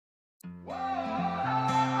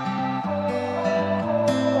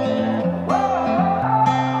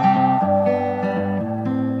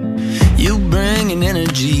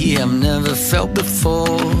felt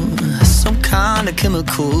before. Some kind of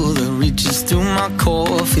chemical that reaches through my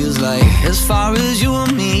core. Feels like as far as you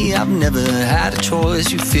and me, I've never had a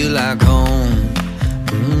choice. You feel like home.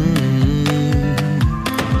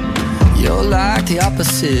 You're like the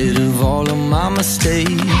opposite of all of my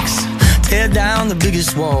mistakes. Tear down the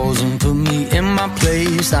biggest walls and put me in my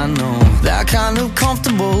place. I know that kind of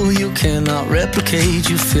comfortable you cannot replicate.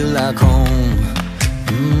 You feel like home.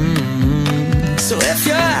 So if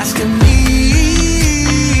you're asking me,